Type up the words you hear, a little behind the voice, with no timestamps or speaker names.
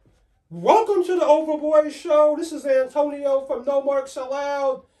Welcome to the Overboy Show. This is Antonio from No Marks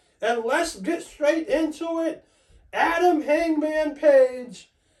Allowed. And let's get straight into it. Adam Hangman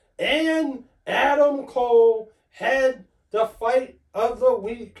Page and Adam Cole had the fight of the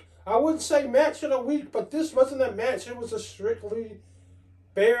week. I wouldn't say match of the week, but this wasn't a match. It was a strictly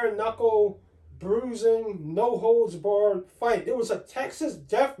bare knuckle, bruising, no holds barred fight. It was a Texas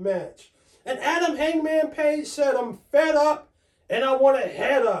death match. And Adam Hangman Page said, "I'm fed up and I want to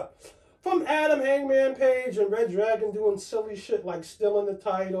head up." From Adam Hangman Page and Red Dragon doing silly shit like stealing the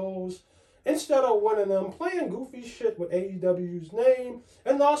titles instead of winning them, playing goofy shit with AEW's name,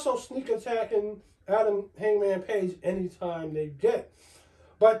 and also sneak attacking Adam Hangman Page anytime they get.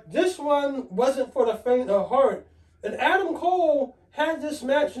 But this one wasn't for the faint of heart. And Adam Cole had this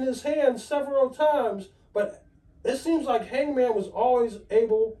match in his hands several times, but it seems like Hangman was always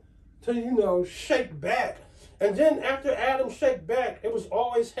able to, shake back. And then after Adam shake back, it was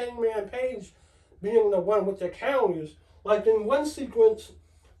always Hangman Page being the one with the counters. Like in one sequence,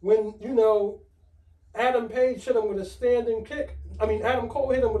 when, Adam Page hit him with a standing kick. Adam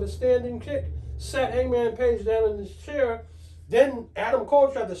Cole hit him with a standing kick, sat Hangman Page down in his chair. Then Adam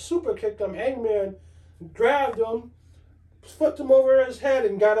Cole tried to super kick him. Hangman grabbed him, flipped him over his head,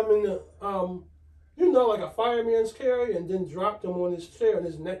 and got him in the, like a fireman's carry, and then dropped him on his chair, and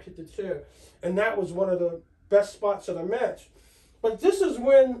his neck hit the chair. And that was one of the best spots of the match. But this is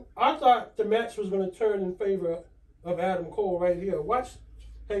when I thought the match was going to turn in favor of Adam Cole right here. Watch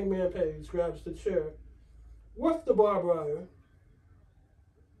Hangman Page grabs the chair with the barbed wire.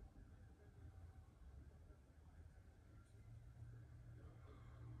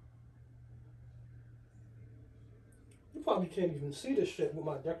 You probably can't even see this shit with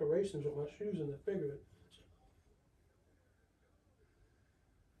my decorations with my shoes in the figure.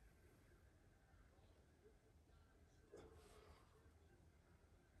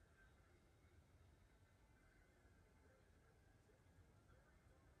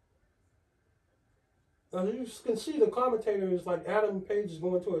 Now you can see the commentator is like Adam Page is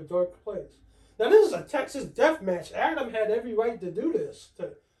going to a dark place. Now this is a Texas death match. Adam had every right to do this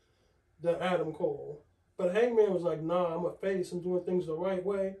to Adam Cole. But Hangman was like, nah, I'm a face. I'm doing things the right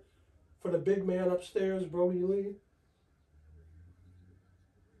way for the big man upstairs, Brody Lee.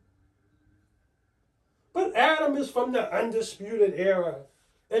 But Adam is from the Undisputed Era.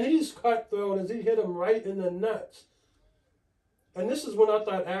 And he's cutthroat as he hit him right in the nuts. And this is when I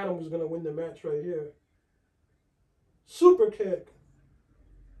thought Adam was going to win the match right here. Super kick.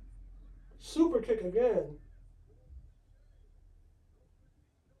 Super kick again.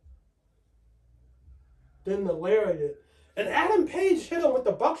 Then the lariat. And Adam Page hit him with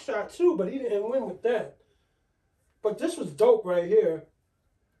the buckshot too, but he didn't win with that. But this was dope right here.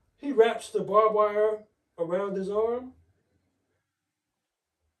 He wraps the barbed wire around his arm.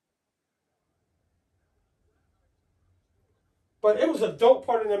 But it was a dope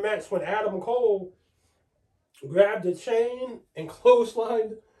part of the match when Adam Cole grabbed the chain and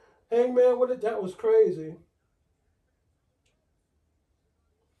clotheslined Hangman with it. That was crazy.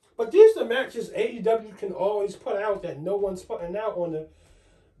 But these are the matches AEW can always put out that no one's putting out on the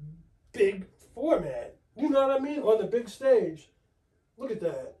big format. You know what I mean? On the big stage. Look at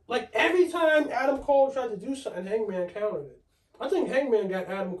that. Like every time Adam Cole tried to do something, Hangman countered it. I think Hangman got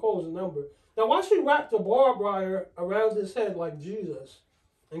Adam Cole's number. Now watch he wrap the barbed wire around his head like Jesus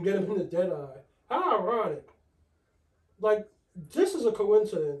and get him in the dead eye. How ironic. Like, this is a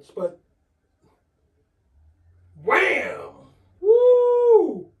coincidence, but wham!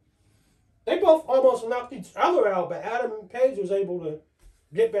 Woo! They both almost knocked each other out, but Adam Page was able to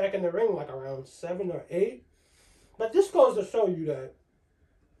get back in the ring like around 7 or 8. But this goes to show you that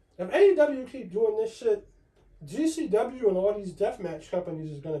if AEW keep doing this shit, GCW and all these deathmatch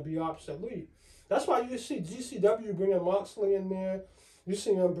companies is going to be obsolete. That's why you see GCW bringing Moxley in there. You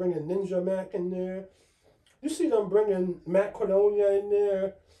see them bringing Ninja Mac in there. You see them bringing Matt Cordonia in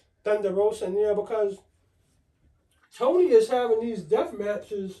there, Thunder Rosa in there, because Tony is having these death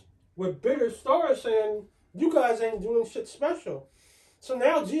matches with bigger stars saying, you guys ain't doing shit special. So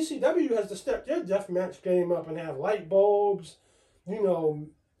now GCW has to step their death match game up and have light bulbs,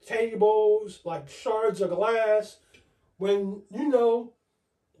 tables, like shards of glass. When,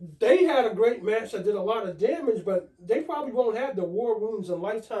 they had a great match that did a lot of damage, but they probably won't have the war wounds and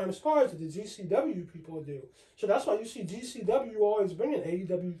lifetime scars that the GCW people do. So that's why you see GCW always bringing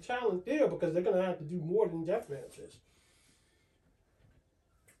AEW talent there, because they're going to have to do more than death matches.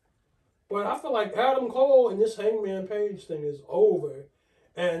 But I feel like Adam Cole and this Hangman Page thing is over.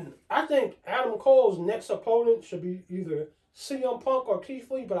 And I think Adam Cole's next opponent should be either CM Punk or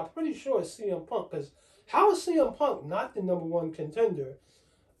Keith Lee, but I'm pretty sure it's CM Punk, because how is CM Punk not the #1 contender?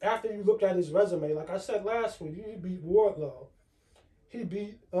 after you look at his resume, like I said last week, he beat Wardlow. He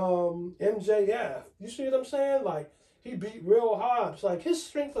beat MJF. You see what I'm saying? Like, he beat Real Hobbs. Like, his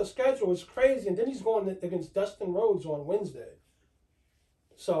strength of schedule is crazy, and then he's going against Dustin Rhodes on Wednesday.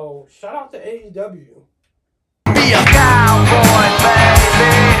 So, shout out to AEW. Be a cowboy,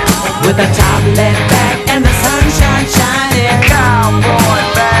 baby, with a top left back and the sunshine shining. Cowboy,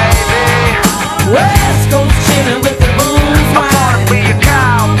 baby, West Coast chillin' with the booze wine. Be a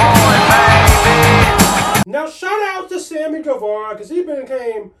cowboy, baby. Now, shout out to Sammy Guevara, because he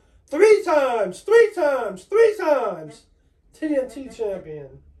became three times TNT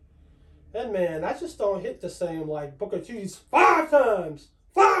champion. And man, I just don't hit the same like Booker T's five times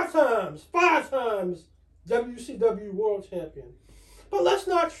WCW World Champion. But let's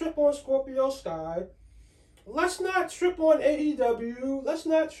not trip on Scorpio Sky. Let's not trip on AEW. Let's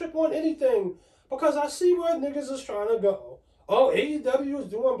not trip on anything. Because I see where niggas is trying to go. Oh, AEW is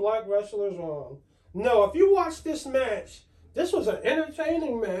doing black wrestlers wrong. No, if you watch this match, this was an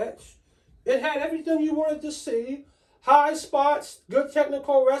entertaining match. It had everything you wanted to see. High spots, good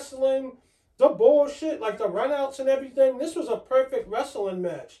technical wrestling, the bullshit, like the runouts and everything. This was a perfect wrestling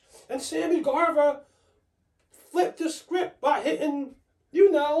match. And Sammy Guevara flipped the script by hitting,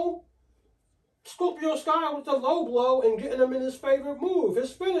 Scorpio Sky with the low blow and getting him in his favorite move,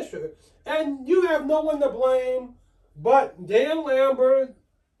 his finisher. And you have no one to blame but Dan Lambert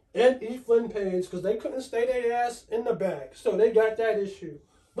and Ethan Page, because they couldn't stay their ass in the back. So they got that issue.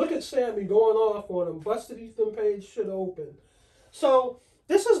 Look at Sammy going off on him. Busted Ethan Page shit open. So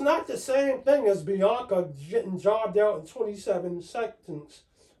this is not the same thing as Bianca getting jobbed out in 27 seconds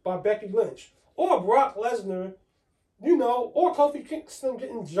by Becky Lynch. Or Brock Lesnar, or Kofi Kingston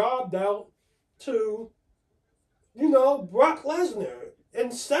getting jobbed out to, Brock Lesnar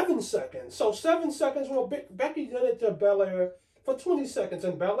in 7 seconds. So 7 seconds, well, Becky did it to Belair for 20 seconds.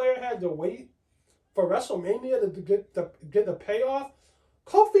 And Belair had to wait for WrestleMania to get the payoff.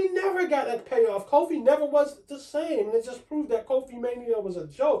 Kofi never got a payoff. Kofi never was the same. And it just proved that Kofi Mania was a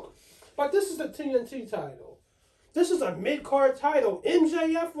joke. But this is the TNT title. This is a mid-card title.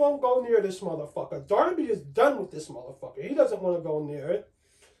 MJF won't go near this motherfucker. Darby is done with this motherfucker. He doesn't want to go near it.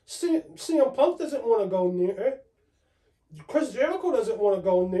 CM Punk doesn't want to go near it. Chris Jericho doesn't want to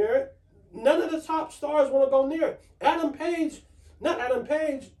go near it. None of the top stars want to go near it. Adam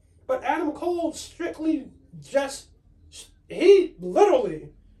Cole strictly he literally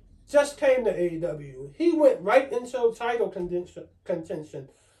just came to AEW. He went right into title contention.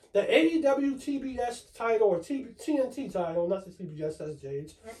 The AEW TBS title, or TNT title, not the TBS, that's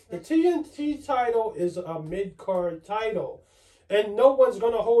Jade's. The TNT title is a mid-card title. And no one's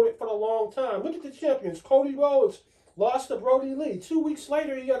going to hold it for a long time. Look at the champions. Cody Rhodes lost to Brody Lee. 2 weeks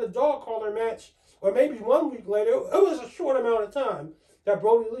later, he had a dog collar match. Or maybe 1 week later. It was a short amount of time that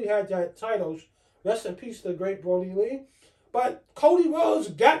Brody Lee had that title. Rest in peace to the great Brody Lee. But Cody Rhodes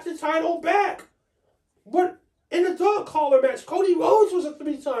got the title back. But in the dog collar match, Cody Rhodes was a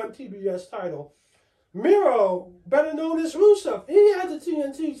 3-time TBS title. Miro, better known as Rusev, he had the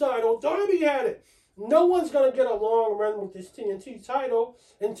TNT title. Darby had it. No one's going to get a long run with this TNT title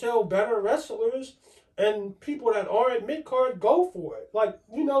until better wrestlers and people that aren't mid-card go for it. Like,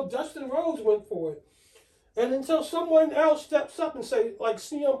 Dustin Rhodes went for it. And until someone else steps up and say, like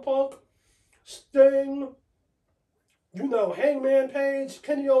CM Punk, Sting, Hangman Page,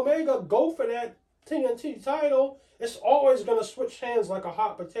 Kenny Omega, go for that TNT title, it's always going to switch hands like a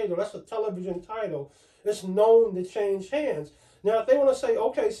hot potato. That's a television title. It's known to change hands. Now, if they want to say,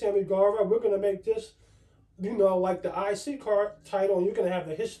 okay, Sammy Guevara, we're going to make this, like the IC card title, and you're going to have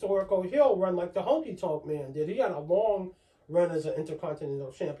the historical heel run like the Honky Tonk Man did. He had a long run as an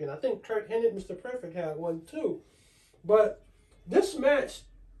Intercontinental Champion. I think Kurt Hennig, Mr. Perfect, had one too. But this match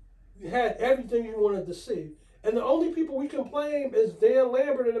had everything you wanted to see. And the only people we can blame is Dan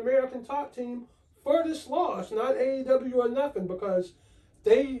Lambert and American Top Team for this loss, not AEW or nothing, because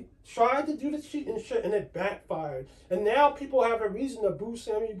they tried to do the cheating shit and it backfired. And now people have a reason to boo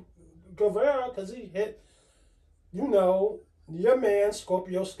Sammy Guevara because he hit, your man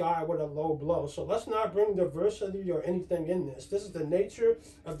Scorpio Sky with a low blow. So let's not bring diversity or anything in this. This is the nature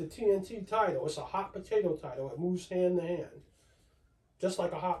of the TNT title. It's a hot potato title. It moves hand to hand, just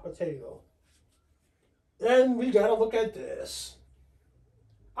like a hot potato. And we gotta look at this.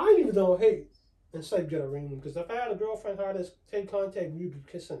 I even don't hate and say get a ring, because if I had a girlfriend how to take contact, we'd be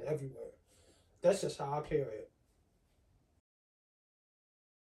kissing everywhere. That's just how I carry it.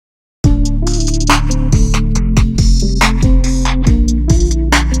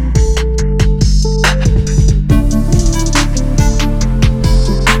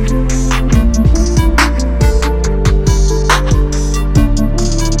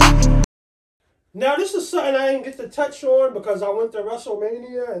 Now, this is something I didn't get to touch on because I went to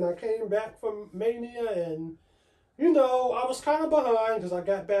WrestleMania and I came back from Mania, and I was kind of behind because I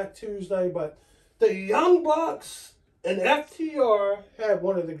got back Tuesday, but the Young Bucks and FTR had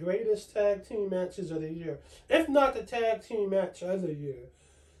one of the greatest tag team matches of the year, if not the tag team match of the year.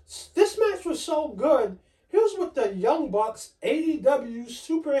 This match was so good. Here's what the Young Bucks AEW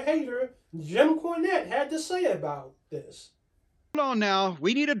super hater Jim Cornette had to say about this. Hold on now.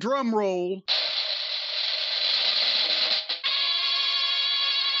 We need a drum roll.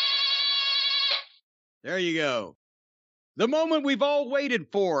 There you go. The moment we've all waited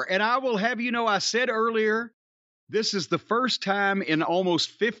for. And I will have you know, I said earlier, this is the first time in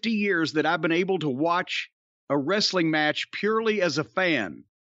almost 50 years that I've been able to watch a wrestling match purely as a fan,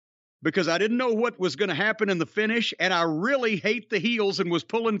 because I didn't know what was going to happen in the finish, and I really hate the heels and was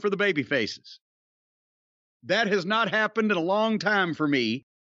pulling for the baby faces. That has not happened in a long time for me,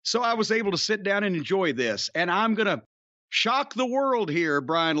 so I was able to sit down and enjoy this. And I'm going to shock the world here,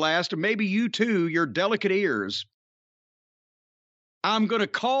 Brian Last, and maybe you too, your delicate ears. I'm going to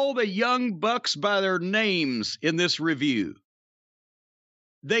call the Young Bucks by their names in this review.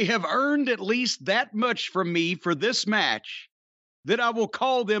 They have earned at least that much from me for this match that I will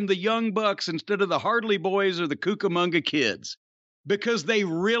call them the Young Bucks instead of the Hardley Boys or the Cucamonga Kids, because they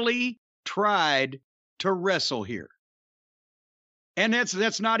really tried to wrestle here. And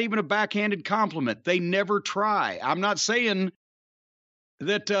that's not even a backhanded compliment. They never try. I'm not saying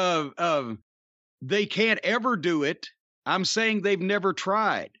that they can't ever do it. I'm saying they've never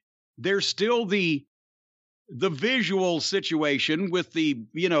tried. There's still the visual situation with the,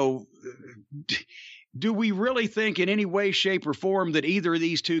 do we really think in any way, shape, or form that either of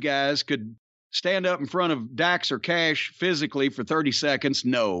these two guys could stand up in front of Dax or Cash physically for 30 seconds?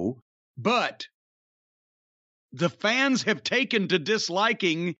 No. But the fans have taken to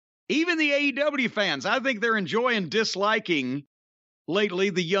disliking, even the AEW fans. I think they're enjoying disliking lately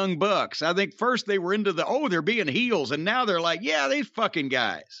the Young Bucks. I think first they were into they're being heels, and now they're like, yeah, these fucking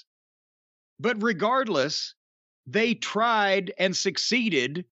guys. But regardless, they tried and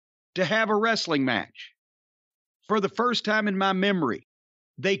succeeded to have a wrestling match. For the first time in my memory,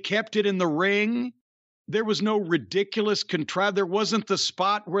 they kept it in the ring. There was no ridiculous contrive. There wasn't the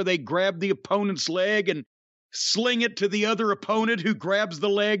spot where they grab the opponent's leg and sling it to the other opponent who grabs the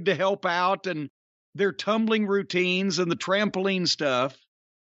leg to help out, and their tumbling routines and the trampoline stuff.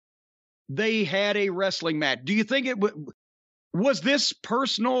 They had a wrestling match. Do you think was this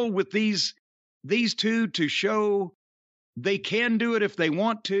personal with these two to show they can do it if they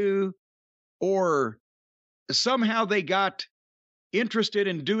want to, or somehow they got interested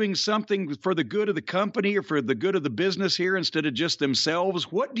in doing something for the good of the company or for the good of the business here instead of just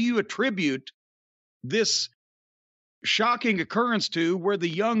themselves? What do you attribute this shocking occurrence to, where the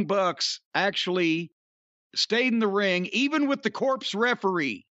Young Bucks actually stayed in the ring, even with the corpse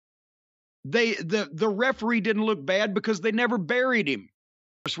referee? The referee didn't look bad because they never buried him.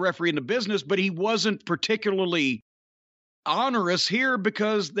 First referee in the business, but he wasn't particularly onerous here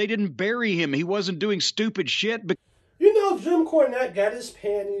because they didn't bury him. He wasn't doing stupid shit. Jim Cornette got his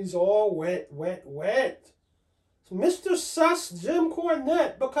panties all wet. Mr. Sus Jim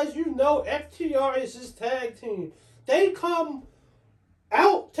Cornette, because FTR is his tag team. They come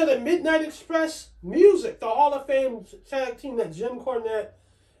out to the Midnight Express music, the Hall of Fame tag team that Jim Cornette,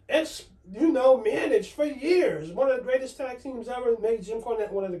 managed for years. One of the greatest tag teams ever, made Jim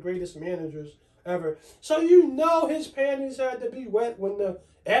Cornette one of the greatest managers ever. So his panties had to be wet when the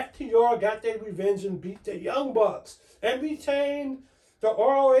FTR got their revenge and beat the Young Bucks and retained the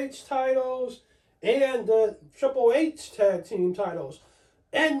ROH titles and the Triple H tag team titles.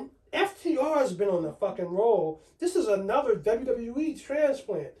 And FTR has been on the fucking roll. This is another WWE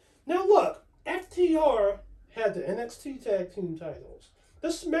transplant. Now look, FTR had the NXT tag team titles, the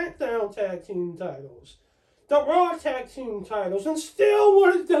SmackDown tag team titles, the Raw tag team titles, and still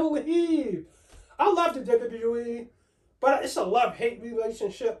wanted to leave. I love the WWE, but it's a love-hate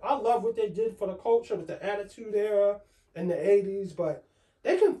relationship. I love what they did for the culture with the Attitude Era in the 80s, but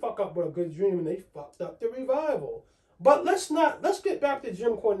they can fuck up with a good dream, and they fucked up the Revival. But let's get back to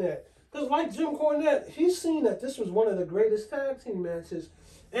Jim Cornette. Because like Jim Cornette, he's seen that this was one of the greatest tag team matches.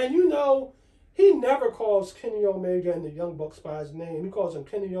 And he never calls Kenny Omega and the Young Bucks by his name. He calls him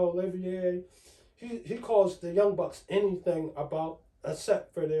Kenny Olivier. He calls the Young Bucks anything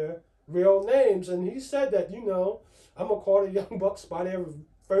except for their real names. And he said that, I'm going to call the Young Bucks by their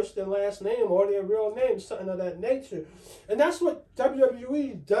first and last name or their real name, something of that nature. And that's what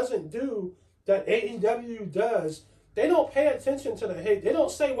WWE doesn't do that AEW does. They don't pay attention to the hate. They don't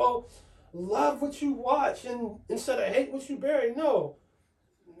say, love what you watch and instead of hate what you bury. No.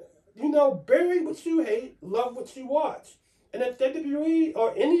 bury what you hate, love what you watch. And if WWE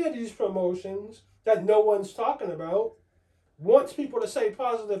or any of these promotions that no one's talking about wants people to say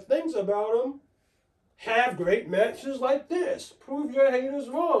positive things about them, have great matches like this. Prove your haters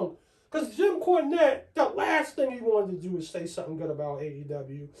wrong. Because Jim Cornette, the last thing he wanted to do is say something good about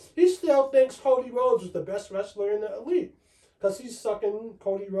AEW. He still thinks Cody Rhodes is the best wrestler in the Elite. Because he's sucking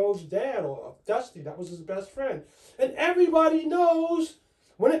Cody Rhodes' dad off. Dusty, that was his best friend. And everybody knows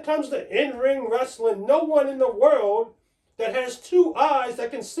when it comes to in-ring wrestling, no one in the world that has two eyes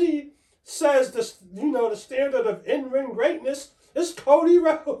that can see says the standard of in-ring greatness is Cody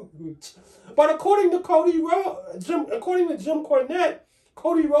Rhodes. But according to Jim Cornette,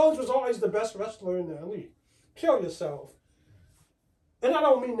 Cody Rhodes was always the best wrestler in the Elite. Kill yourself. And I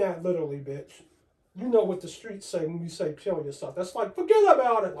don't mean that literally, bitch. You know what the streets say when we say kill yourself. That's like, forget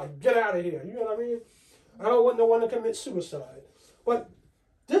about it. Like, get out of here. You know what I mean? I don't want no one to commit suicide. But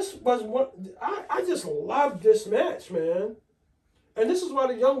this was what I just love this match, man. And this is why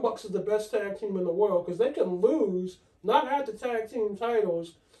the Young Bucks is the best tag team in the world, because they can lose, not have the tag team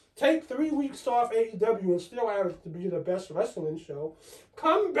titles, take 3 weeks off AEW and still have it to be the best wrestling show,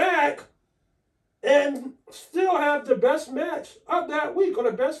 come back and still have the best match of that week or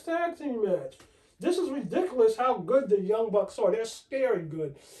the best tag team match. This is ridiculous how good the Young Bucks are. They're scary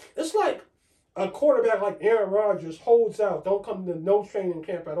good. It's like a quarterback like Aaron Rodgers holds out, don't come to no training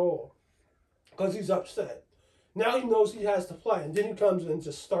camp at all because he's upset. Now he knows he has to play, and then he comes and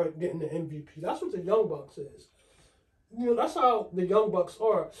just starts getting the MVP. That's what the Young Bucks is. That's how the Young Bucks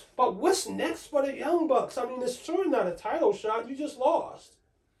are. But what's next for the Young Bucks? I mean, it's sure not a title shot. You just lost.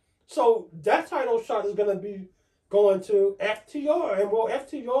 So that title shot is going to be going to FTR. And will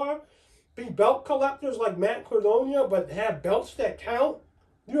FTR be belt collectors like Matt Cardona, but have belts that count?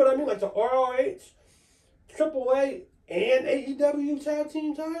 You know what I mean? Like the ROH, AAA, and AEW tag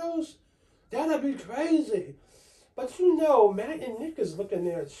team titles? That'd be crazy. But Matt and Nick is looking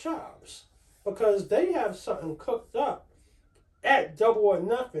their chops because they have something cooked up at Double or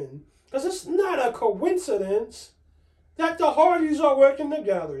Nothing. Because it's not a coincidence that the Hardys are working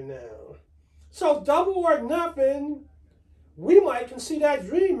together now. So Double or Nothing, we might can see that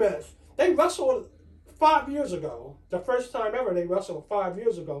dream match. They wrestled 5 years ago. The first time ever they wrestled 5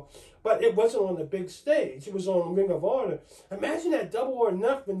 years ago. But it wasn't on the big stage. It was on Ring of Honor. Imagine that Double or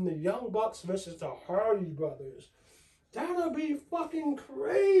Nothing, the Young Bucks versus the Hardy Brothers. That'll be fucking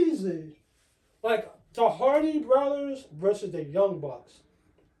crazy. Like, the Hardy Brothers versus the Young Bucks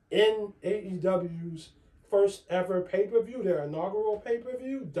in AEW's first ever pay-per-view, their inaugural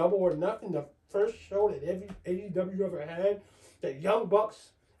pay-per-view, Double or Nothing, the first show that every AEW ever had, the Young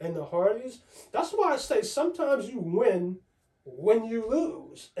Bucks and the Hardys. That's why I say sometimes you win when you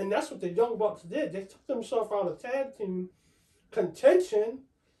lose. And that's what the Young Bucks did. They took themselves out of tag team contention.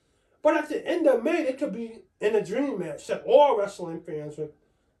 But at the end of May, it could be in a dream match that all wrestling fans would,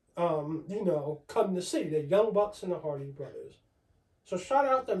 come to see. The Young Bucks and the Hardy Brothers. So shout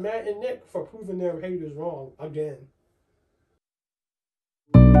out to Matt and Nick for proving their haters wrong again.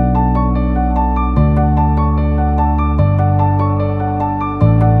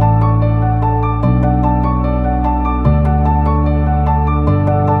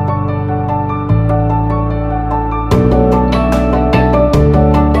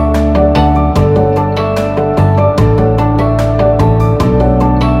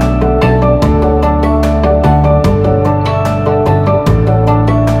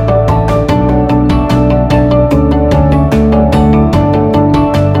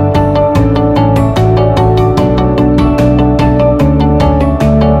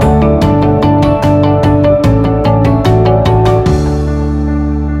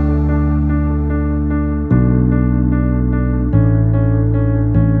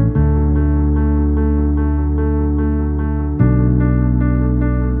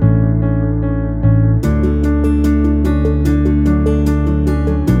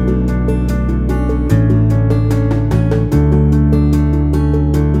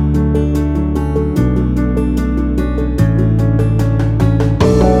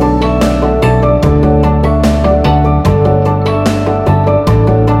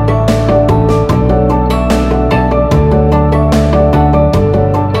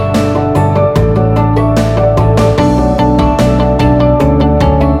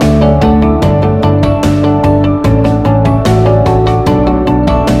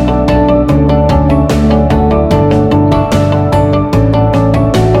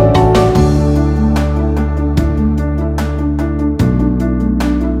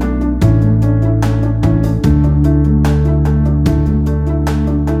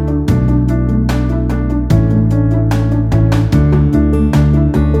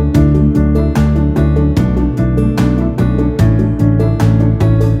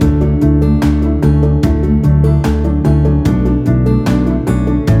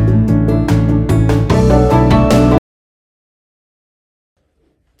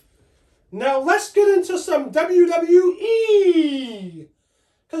 Now let's get into some WWE.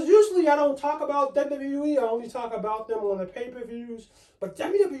 Because usually I don't talk about WWE, I only talk about them on the pay-per-views. But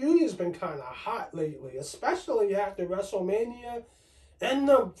WWE has been kind of hot lately, especially after WrestleMania. And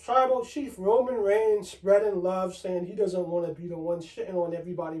the tribal chief Roman Reigns spreading love, saying he doesn't want to be the one shitting on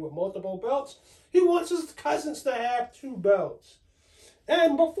everybody with multiple belts. He wants his cousins to have 2 belts.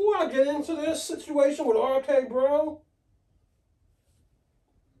 And before I get into this situation with RK Bro,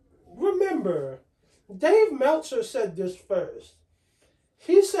 remember, Dave Meltzer said this first.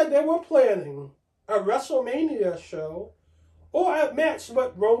 He said they were planning a WrestleMania show or a match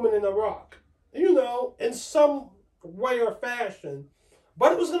with Roman and The Rock. You know, in some way or fashion.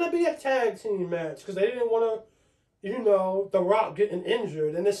 But it was going to be a tag team match because they didn't want to, The Rock getting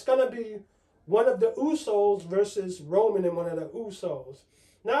injured. And it's going to be one of the Usos versus Roman and one of the Usos.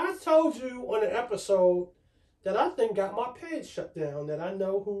 Now, I told you on an episode that I think got my page shut down, that I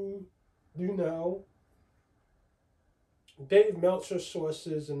know who, Dave Meltzer's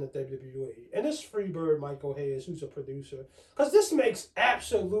sources in the WWE. And it's Freebird Michael Hayes, who's a producer. Because this makes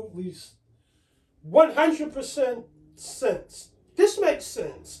absolutely 100% sense. This makes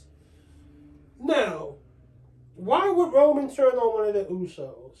sense. Now, why would Roman turn on one of the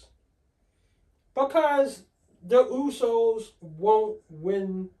Usos? Because the Usos won't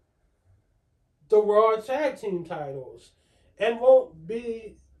win the Raw Tag Team titles and won't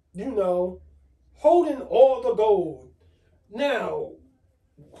be, holding all the gold. Now,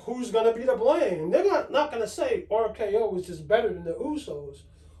 who's going to be to blame? They're not going to say RKO is just better than the Usos.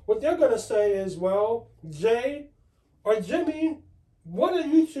 What they're going to say is, well, Jay or Jimmy, one of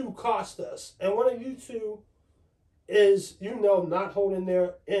you two cost us. And one of you two is, not holding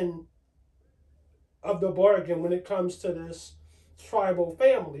their end of the bargain when it comes to this tribal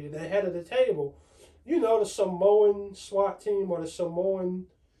family, the head of the table. The Samoan SWAT team or the Samoan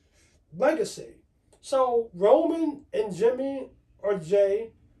legacy. So Roman and Jimmy or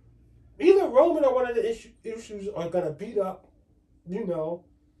Jay, either Roman or one of the issues are going to beat up,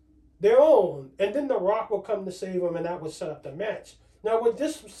 their own. And then The Rock will come to save them, and that would set up the match. Now, would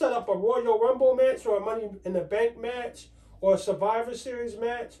this set up a Royal Rumble match or a Money in the Bank match or a Survivor Series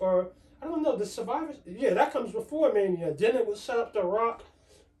match? Or, I don't know, the Survivor... Yeah, that comes before Mania. Then it would set up The Rock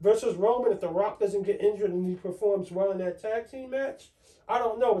versus Roman if The Rock doesn't get injured and he performs well in that tag team match. I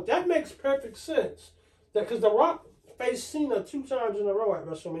don't know, but that makes perfect sense. Because The Rock faced Cena 2 times in a row at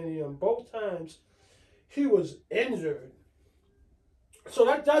WrestleMania, and both times he was injured. So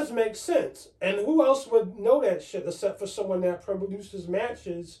that does make sense. And who else would know that shit except for someone that produces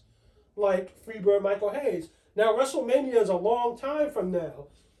matches like Freebird Michael Hayes? Now, WrestleMania is a long time from now.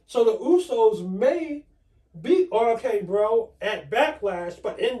 So the Usos may beat RK Bro at Backlash,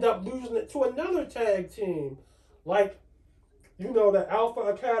 but end up losing it to another tag team. Like, the Alpha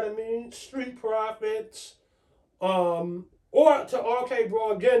Academy, Street Profits, or to RK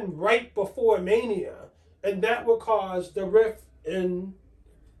Bro again right before Mania. And that would cause the rift in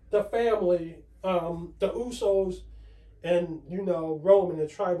the family, the Usos and, Roman, the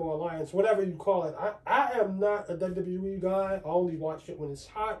Tribal Alliance, whatever you call it. I am not a WWE guy. I only watch it when it's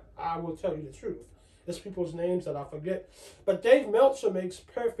hot. I will tell you the truth. It's people's names that I forget. But Dave Meltzer makes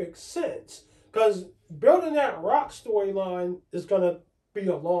perfect sense. Because building that Rock storyline is going to be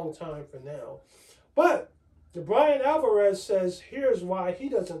a long time from now. But Bryan Alvarez says here's why he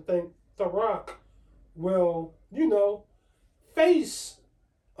doesn't think The Rock will, face,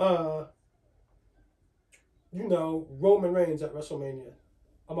 Roman Reigns at WrestleMania.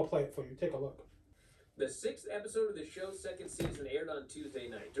 I'm going to play it for you. Take a look. The 6th episode of the show's 2nd season aired on Tuesday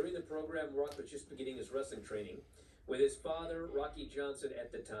night. During the program, Rock was just beginning his wrestling training with his father, Rocky Johnson,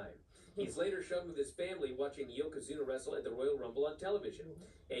 at the time. He's later shown with his family watching Yokozuna wrestle at the Royal Rumble on television.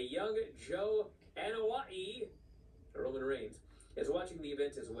 A young Joe Anoa'i, Roman Reigns, is watching the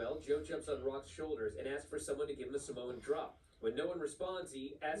event as well. Joe jumps on Rock's shoulders and asks for someone to give him a Samoan drop. When no one responds,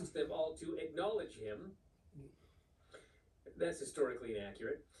 he asks them all to acknowledge him. That's historically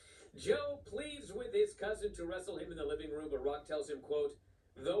inaccurate. Joe pleads with his cousin to wrestle him in the living room, but Rock tells him, quote,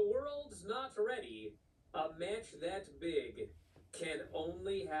 "The world's not ready. A match that big can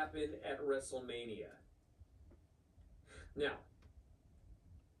only happen at WrestleMania." Now,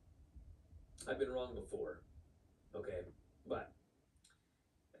 I've been wrong before, okay? But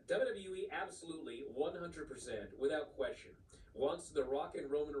WWE absolutely 100%, without question, wants The Rock and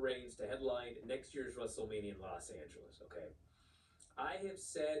Roman Reigns to headline next year's WrestleMania in Los Angeles, okay? I have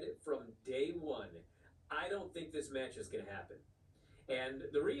said from day one, I don't think this match is going to happen. And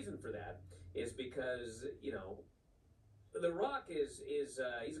the reason for that is because, The Rock is he's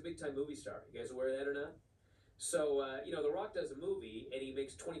a big-time movie star. You guys aware of that or not? So, The Rock does a movie, and he makes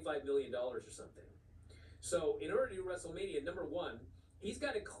makes $25 million or something. So in order to do WrestleMania, number one, he's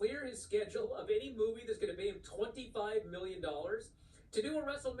got to clear his schedule of any movie that's going to pay him $25 million to do a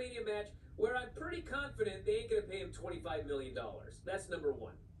WrestleMania match where I'm pretty confident they ain't going to pay him $25 million. That's number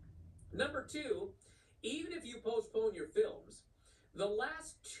one. Number two, even if you postpone your films, the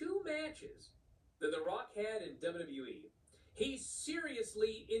last two matches that The Rock had in WWE, he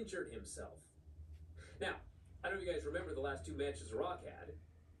seriously injured himself. Now, I don't know if you guys remember the last two matches The Rock had,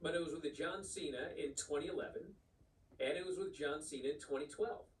 but it was with John Cena in 2011, and it was with John Cena in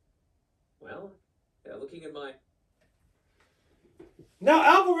 2012. Well, looking at my... Now,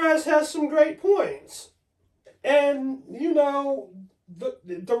 Alvarez has some great points. And, you know,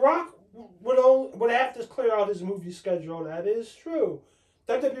 the Rock would have to clear out his movie schedule. That is true.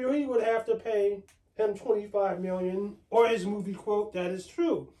 WWE would have to pay him $25 million or his movie quote. That is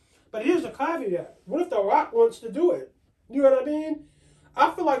true. But here's a caveat. What if The Rock wants to do it? You know what I mean?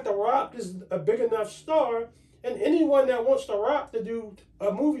 I feel like The Rock is a big enough star, and anyone that wants The Rock to do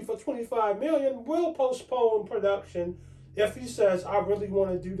a movie for $25 million will postpone production if he says, I really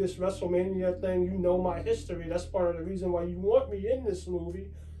want to do this WrestleMania thing. You know my history. That's part of the reason why you want me in this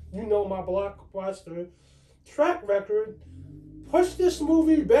movie. You know my blockbuster track record. Push this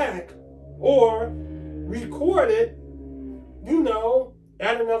movie back or record it, you know,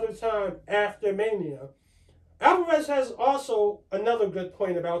 at another time after Mania. Alvarez has also another good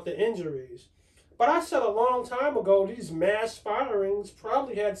point about the injuries. But I said a long time ago, these mass firings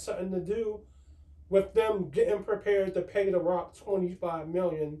probably had something to do with them getting prepared to pay The Rock $25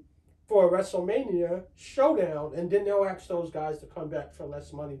 million for a WrestleMania showdown, and then they'll ask those guys to come back for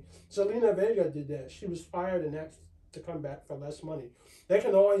less money. Zelina Vega did that. She was fired and asked to come back for less money. They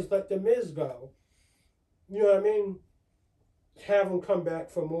can always let The Miz go. You know what I mean? Have him come back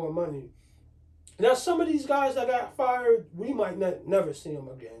for more money. Now, some of these guys that got fired, we might never see them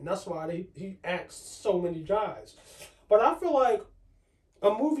again. That's why he asked so many guys. But I feel like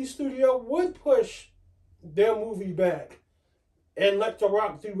a movie studio would push their movie back and let The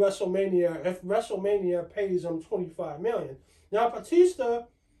Rock do WrestleMania if WrestleMania pays him $25 million. Now, Batista,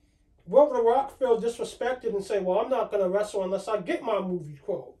 will The Rock feel disrespected and say, well, I'm not going to wrestle unless I get my movie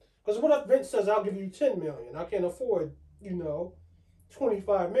quote? Because what if Vince says, I'll give you $10 million? I can't afford, you know,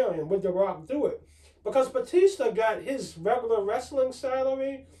 $25 million. Would The Rock do it? Because Batista got his regular wrestling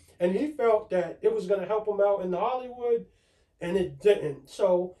salary, and he felt that it was going to help him out in Hollywood, and it didn't.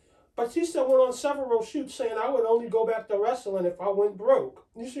 So Batista went on several shoots saying, I would only go back to wrestling if I went broke.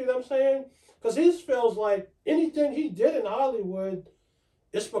 You see what I'm saying? Because he feels like anything he did in Hollywood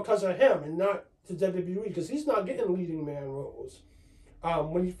is because of him and not to WWE, because he's not getting leading man roles.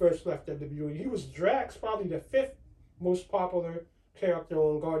 When he first left WWE, he was Drax, probably the 5th most popular character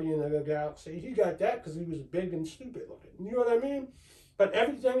on Guardian of the Galaxy. He got that because he was big and stupid looking. You know what I mean? But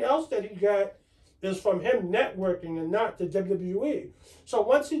everything else that he got is from him networking and not the WWE. So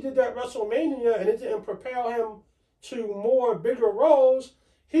once he did that WrestleMania and it didn't propel him to more bigger roles,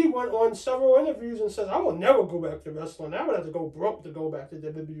 he went on several interviews and says, I will never go back to wrestling. I would have to go broke to go back to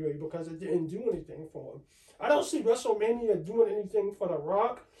WWE because it didn't do anything for him. I don't see WrestleMania doing anything for The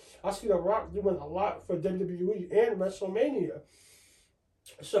Rock. I see The Rock doing a lot for WWE and WrestleMania.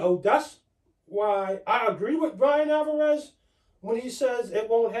 So that's why I agree with Bryan Alvarez when he says it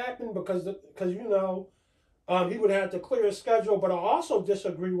won't happen because you know, he would have to clear his schedule. But I also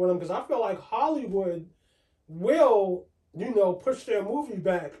disagree with him because I feel like Hollywood will, you know, push their movie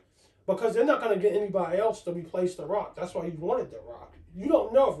back because they're not going to get anybody else to replace The Rock. That's why he wanted The Rock. You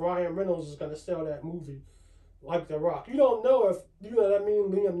don't know if Ryan Reynolds is going to sell that movie like The Rock. You don't know if, you know what I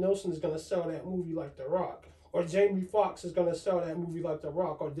mean, Liam Neeson is going to sell that movie like The Rock. Or Jamie Foxx is going to sell that movie like The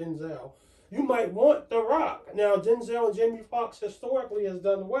Rock or Denzel. You might want The Rock. Now, Denzel and Jamie Foxx historically has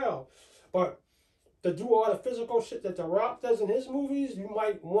done well. But to do all the physical shit that The Rock does in his movies, you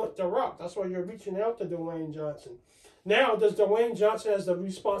might want The Rock. That's why you're reaching out to Dwayne Johnson. Now, does Dwayne Johnson has the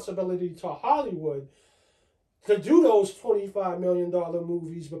responsibility to Hollywood to do those $25 million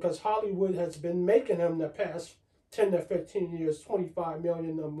movies because Hollywood has been making them the past 10 to 15 years, $25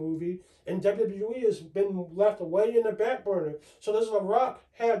 million a movie, and WWE has been left way in the back burner. So does The Rock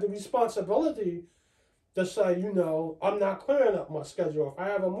have the responsibility to say, you know, I'm not clearing up my schedule. If I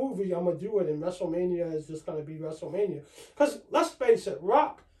have a movie, I'm going to do it, and WrestleMania is just going to be WrestleMania. Because let's face it,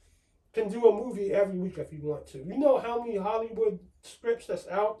 Rock can do a movie every week if he want to. You know how many Hollywood scripts that's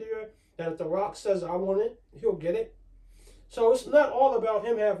out there that if The Rock says, I want it, he'll get it. So it's not all about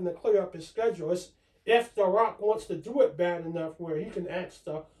him having to clear up his schedule. It's if The Rock wants to do it bad enough where he can ask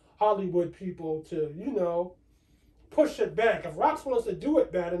the Hollywood people to, you know, push it back. If Rock wants to do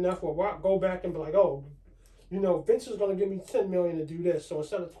it bad enough, will Rock go back and be like, oh, Vince is going to give me $10 million to do this. So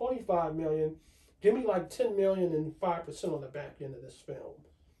instead of $25 million, give me like $10 million and 5% on the back end of this film.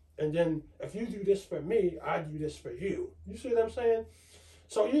 And then if you do this for me, I do this for you. You see what I'm saying?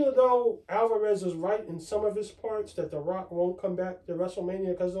 So even though Alvarez is right in some of his parts that The Rock won't come back to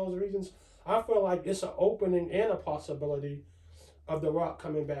WrestleMania because of those reasons, I feel like it's an opening and a possibility of The Rock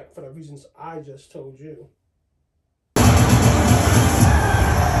coming back for the reasons I just told you.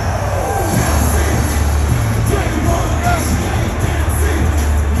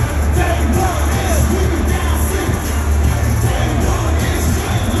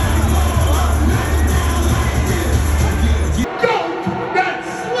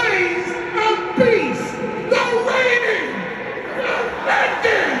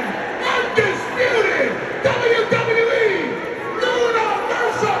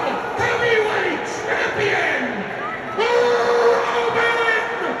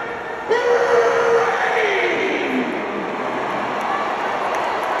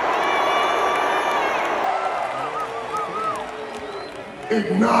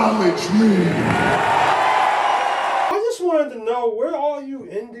 Acknowledge me. I just wanted to know where all you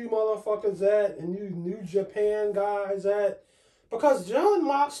indie motherfuckers at and you New Japan guys at, because Jon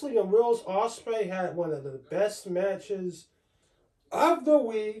Moxley and Will Ospreay had one of the best matches of the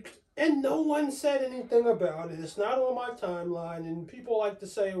week, and no one said anything about it. It's not on my timeline, and people like to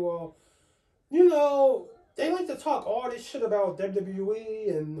say, well, they like to talk all this shit about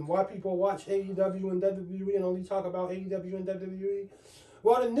WWE and why people watch AEW and WWE and only talk about AEW and WWE.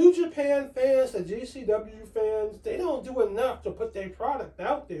 Well, the New Japan fans, the GCW fans, they don't do enough to put their product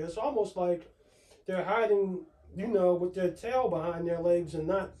out there. It's almost like they're hiding, with their tail behind their legs and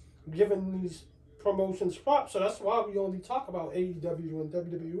not giving these promotions props. So that's why we only talk about AEW and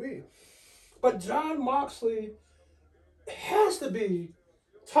WWE. But Jon Moxley has to be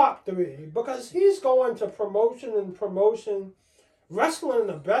top 3 because he's going to promotion and promotion, wrestling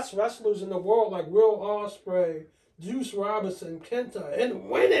the best wrestlers in the world like Will Ospreay, Juice Robinson, Kenta, and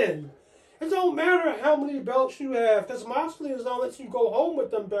winning. It don't matter how many belts you have, because Moxley is going to let you go home with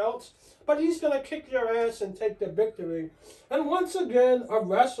them belts, but he's going to kick your ass and take the victory. And once again, a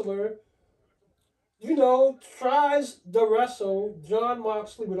wrestler, tries to wrestle Jon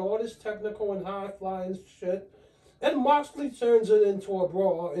Moxley with all this technical and high-flying shit, and Moxley turns it into a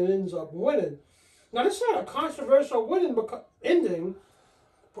brawl and ends up winning. Now, this is not a controversial ending,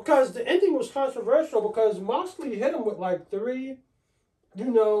 because the ending was controversial because Moxley hit him with like 3,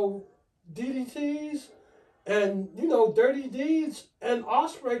 DDTs and, dirty deeds, and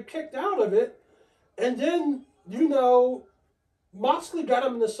Ospreay kicked out of it. And then, Moxley got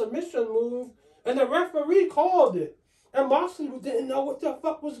him in the submission move, and the referee called it. And Moxley didn't know what the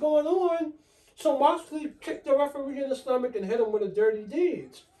fuck was going on, so Moxley kicked the referee in the stomach and hit him with the dirty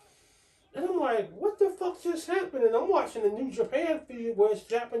deeds. And I'm like, what the fuck just happened? And I'm watching the New Japan feed where it's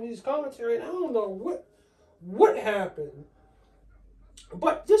Japanese commentary, and I don't know what happened.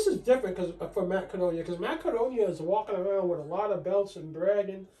 But this is different for Matt Cardona, because Matt Cardona is walking around with a lot of belts and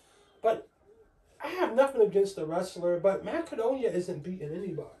bragging. But I have nothing against the wrestler, but Matt Cardona isn't beating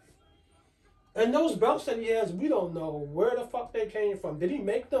anybody. And those belts that he has, we don't know where the fuck they came from. Did he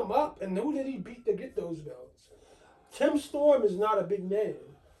make them up? And who did he beat to get those belts? Tim Storm is not a big name.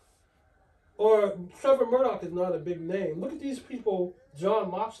 Or Trevor Murdoch is not a big name. Look at these people Jon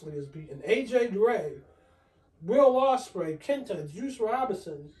Moxley has beaten. AJ Gray, Will Ospreay, Kenta, Juice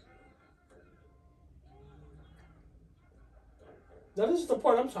Robinson. Now this is the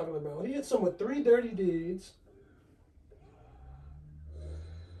part I'm talking about. He hits him with 3 dirty deeds.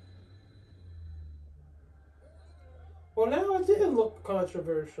 Well, now it didn't look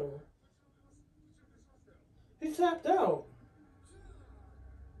controversial. He tapped out.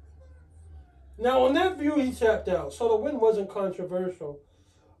 Now, on that view, he tapped out, so the win wasn't controversial.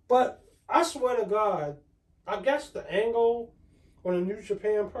 But I swear to God, I guess the angle on the New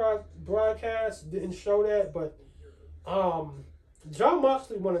Japan broadcast didn't show that, but Jon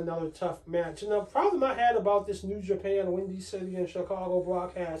Moxley won another tough match. And the problem I had about this New Japan, Windy City, and Chicago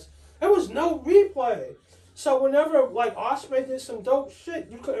broadcast, there was no replay. So whenever, like, Ospreay did some dope shit,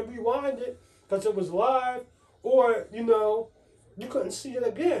 you couldn't rewind it because it was live, or, you couldn't see it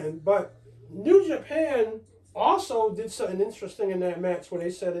again. But New Japan also did something interesting in that match where they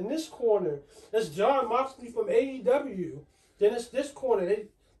said, in this corner, it's Jon Moxley from AEW. Then it's this corner.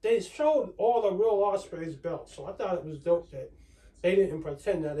 They showed all the real Ospreay's belts. So I thought it was dope that they didn't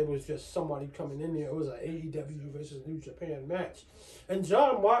pretend that it was just somebody coming in there. It was an AEW versus New Japan match. And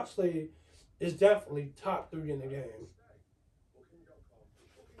Jon Moxley is definitely top 3 in the game.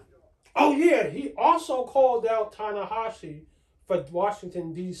 Oh yeah, he also called out Tanahashi for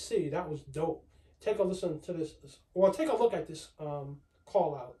Washington, D.C. That was dope. take a listen to this, or take a look at this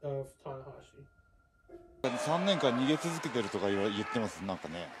call out of Tanahashi. 3年間逃げ続けてるとか言ってます、なんか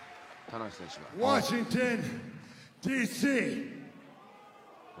ね。田中選手が。 Washington, D.C.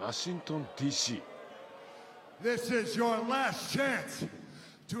 ワシントン DC。 This is your last chance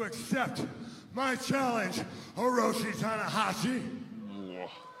to accept my challenge, Hiroshi Tanahashi.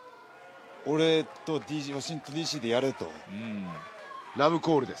 俺と DC ワシントン DC でやれと。ラブ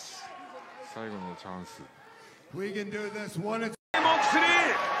コールです。最後のチャンス。 We can do this one and モックスリー。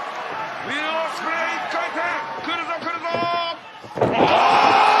ウィル・オスプレイ1回転。来るぞ来るぞ。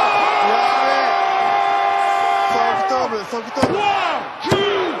ソフト部。ワン、ツー、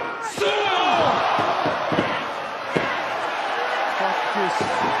スリー。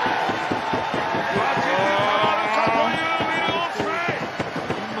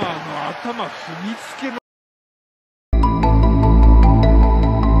頭踏みつけの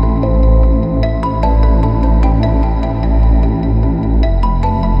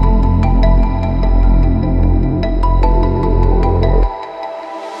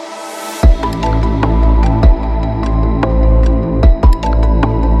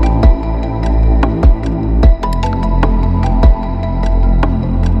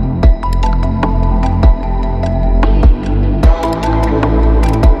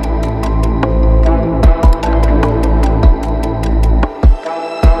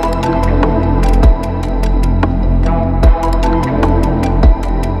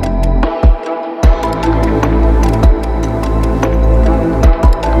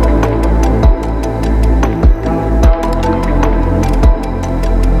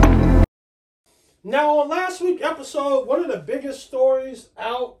Now, on last week's episode, one of the biggest stories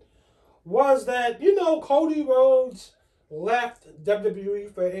out was that, Cody Rhodes left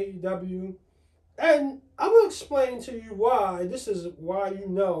WWE for AEW. And I'm going to explain to you why. This is why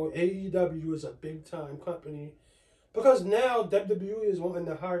AEW is a big-time company. Because now WWE is wanting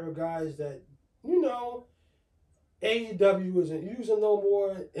to hire guys that, AEW isn't using no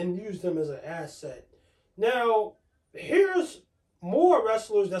more and use them as an asset. Now, here's more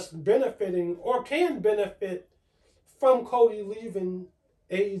wrestlers that's benefiting or can benefit from Cody leaving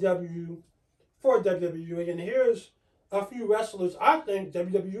AEW for WWE. And here's a few wrestlers I think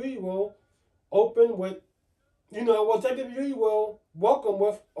WWE will open with, WWE will welcome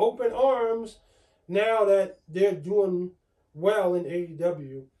with open arms now that they're doing well in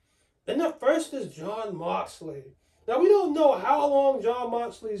AEW. And the first is Jon Moxley. Now, we don't know how long Jon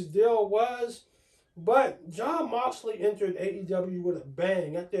Moxley's deal was, but Jon Moxley entered AEW with a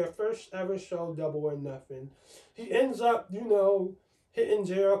bang at their first ever show, Double or Nothing. He ends up, hitting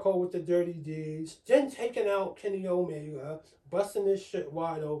Jericho with the dirty deeds, then taking out Kenny Omega, busting his shit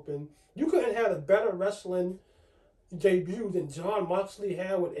wide open. You couldn't have a better wrestling debut than Jon Moxley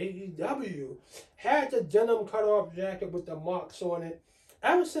had with AEW. Had the denim cutoff jacket with the Mox on it.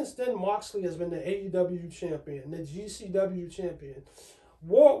 Ever since then, Moxley has been the AEW champion, the GCW champion.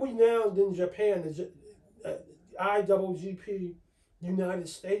 World renowned in Japan, the IWGP United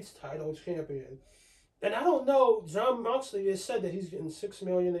States title champion. And I don't know, Jon Moxley has said that he's getting $6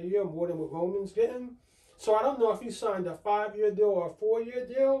 million a year, more than what Roman's getting. So I don't know if he signed a 5-year deal or a 4-year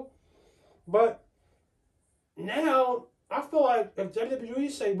deal. But now, I feel like if WWE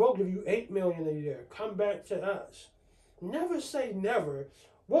say, we'll give you $8 million a year, come back to us. Never say never.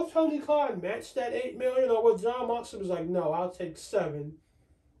 Will Tony Khan match that $8 million, or will Jon Moxley was like, no, I'll take 7,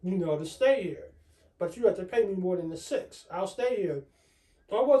 to stay here. But you have to pay me more than the 6. I'll stay here.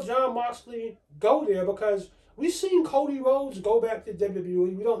 Or will Jon Moxley go there? Because we've seen Cody Rhodes go back to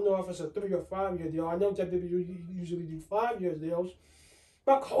WWE. We don't know if it's a 3 or 5-year deal. I know WWE usually do 5-year deals.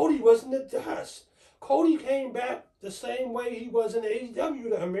 But Cody was in the dust. Cody came back the same way he was in AEW,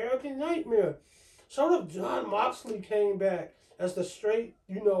 the American Nightmare. So if Jon Moxley came back as the straight,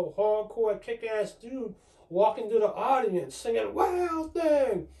 hardcore, kick-ass dude walking to the audience singing Wild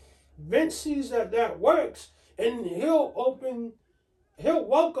Thing, Vince sees that works, and he'll welcome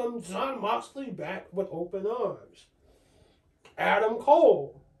Jon Moxley back with open arms. Adam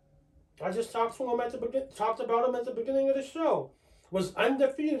Cole, I just talked about him at the beginning of the show. Was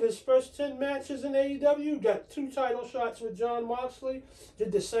undefeated his first 10 matches in AEW, got 2 title shots with Jon Moxley,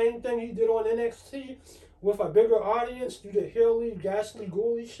 did the same thing he did on NXT with a bigger audience, do the Hilly, Ghastly,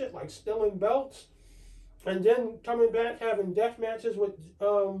 Ghouly shit like stealing belts, and then coming back having death matches with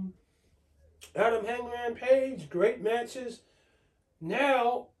Adam Hangman Page, great matches.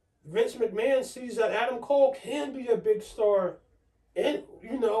 Now, Vince McMahon sees that Adam Cole can be a big star in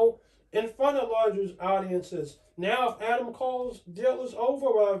front of larger audiences. Now, if Adam Cole's deal is over,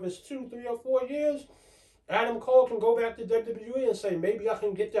 or if it's 2, 3, or 4 years, Adam Cole can go back to WWE and say, maybe I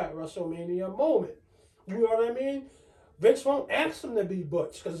can get that WrestleMania moment. You know what I mean? Vince won't ask him to be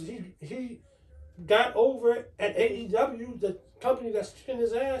Butch because he got over at AEW, the company that's kicking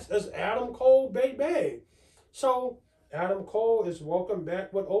his ass, as Adam Cole baby. So Adam Cole is welcomed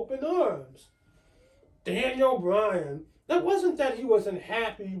back with open arms. Daniel Bryan. That wasn't that he wasn't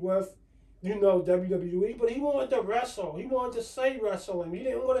happy with, WWE, but he wanted to wrestle. He wanted to say wrestling. He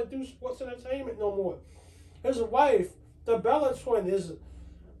didn't want to do sports entertainment no more. His wife, the Bella Twin, is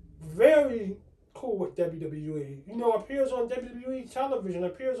very cool with WWE. Appears on WWE television,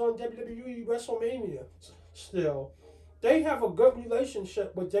 appears on WWE WrestleMania still. They have a good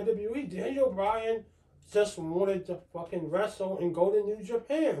relationship with WWE. Daniel Bryan just wanted to fucking wrestle and go to New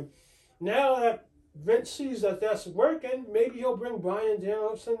Japan. Now that Vince sees that that's working, maybe he'll bring Bryan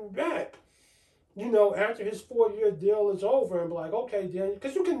Danielson back. After his 4-year deal is over and be like, okay, Daniel,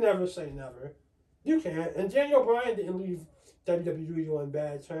 because you can never say never. You can't. And Daniel Bryan didn't leave WWE on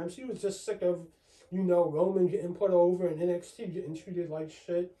bad terms. He was just sick of, Roman getting put over and NXT getting treated like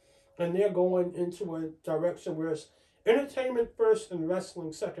shit. And they're going into a direction where it's entertainment first and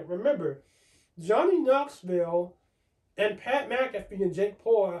wrestling second. Remember, Johnny Knoxville and Pat McAfee and Jake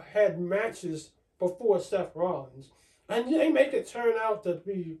Paul had matches before Seth Rollins. And they make it turn out to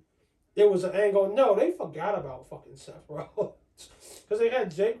be, it was an angle. No, they forgot about fucking Seth Rollins. Because they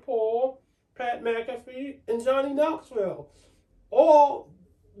had Jake Paul, Pat McAfee, and Johnny Knoxville. All,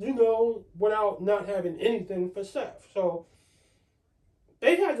 without not having anything for Seth. So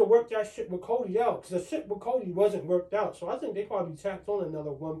they had to work that shit with Cody out. Because the shit with Cody wasn't worked out. So I think they probably tapped on another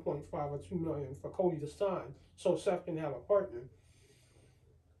 1.5 or 2 million for Cody to sign. So Seth can have a partner.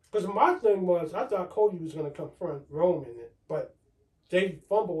 Because my thing was, I thought Cody was going to confront Roman. But they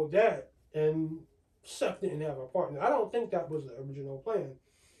fumbled that. And Seth didn't have a partner. I don't think that was the original plan.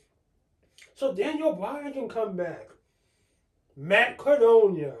 So Daniel Bryan can come back. Matt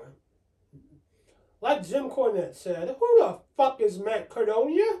Cardona. Like Jim Cornette said, who the fuck is Matt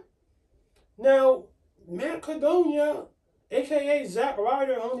Cardona? Now, Matt Cardona, a.k.a. Zack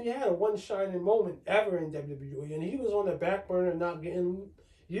Ryder, only had a one shining moment ever in WWE. And he was on the back burner not getting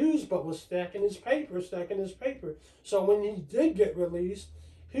used, but was stacking his paper. So when he did get released,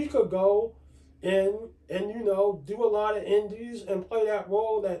 he could go and do a lot of indies and play that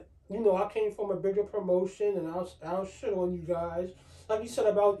role that, I came from a bigger promotion and I'll shit on you guys. Like he said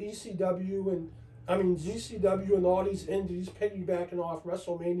about GCW and all these indies piggybacking off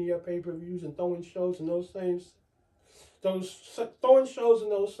WrestleMania pay-per-views and throwing shows in those same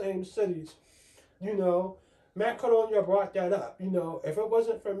cities. Matt Cardona brought that up. If it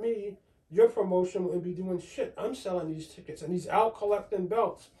wasn't for me, your promotion wouldn't be doing shit. I'm selling these tickets and he's out collecting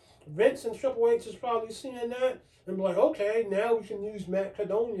belts. Vince and Triple H is probably seeing that and be like, okay, now we can use Matt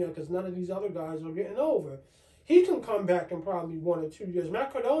Cardona because none of these other guys are getting over. He can come back in probably 1 or 2 years.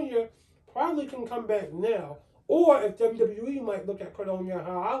 Matt Cardona probably can come back now. Or if WWE might look at Cardona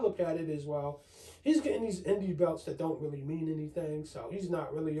how I look at it as well, he's getting these indie belts that don't really mean anything, so he's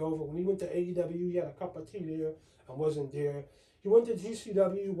not really over. When he went to AEW, he had a cup of tea there and wasn't there. He went to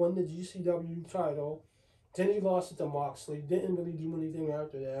GCW, won the GCW title. Then he lost it to Moxley. Didn't really do anything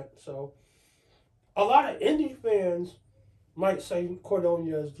after that. So a lot of indie fans might say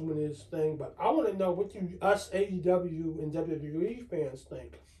Cardona is doing his thing, but I want to know what us AEW and WWE fans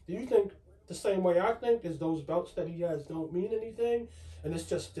think. Do you think the same way I think is those belts that he has don't mean anything and it's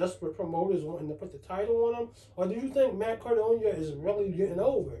just desperate promoters wanting to put the title on him? Or do you think Matt Cardona is really getting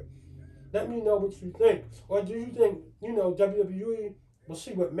over? Let me know what you think. Or do you think, WWE will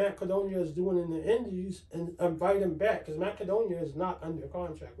see what Matt Cardona is doing in the indies and invite him back? Because Matt Cardona is not under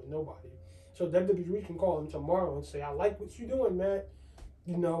contract with nobody. So WWE can call him tomorrow and say, I like what you're doing, Matt.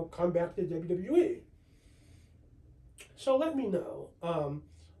 Come back to WWE. So let me know.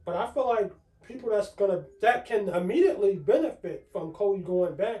 But I feel like people that can immediately benefit from Cody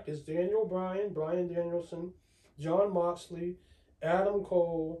going back is Daniel Bryan, Bryan Danielson, Jon Moxley, Adam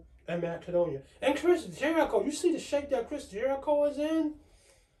Cole, and Matt Cardona. And Chris Jericho. You see the shape that Chris Jericho is in?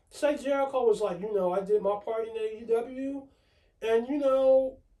 Say Jericho was like, I did my part in AEW, and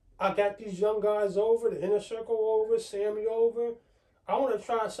I got these young guys over, the Inner Circle over, Sammy over. I want to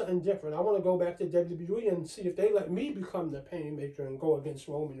try something different. I want to go back to WWE and see if they let me become the Painmaker and go against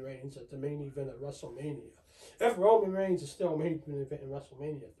Roman Reigns at the main event of WrestleMania. If Roman Reigns is still main event in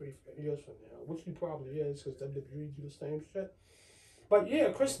WrestleMania 3 years from now, which he probably is because WWE do the same shit. But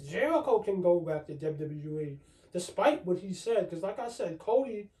yeah, Chris Jericho can go back to WWE despite what he said. Because like I said,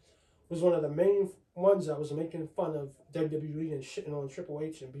 Cody was one of the main ones that was making fun of WWE and shitting on Triple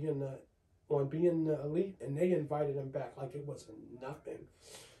H and being the elite, and they invited him back like it was nothing.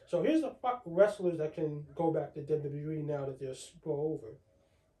 So here's the wrestlers that can go back to WWE now that they're super over.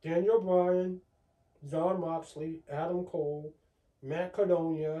 Daniel Bryan, Jon Moxley, Adam Cole, Matt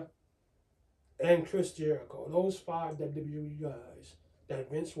Cardona, and Chris Jericho. Those 5 WWE guys that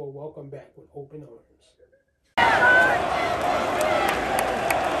Vince will welcome back with open arms.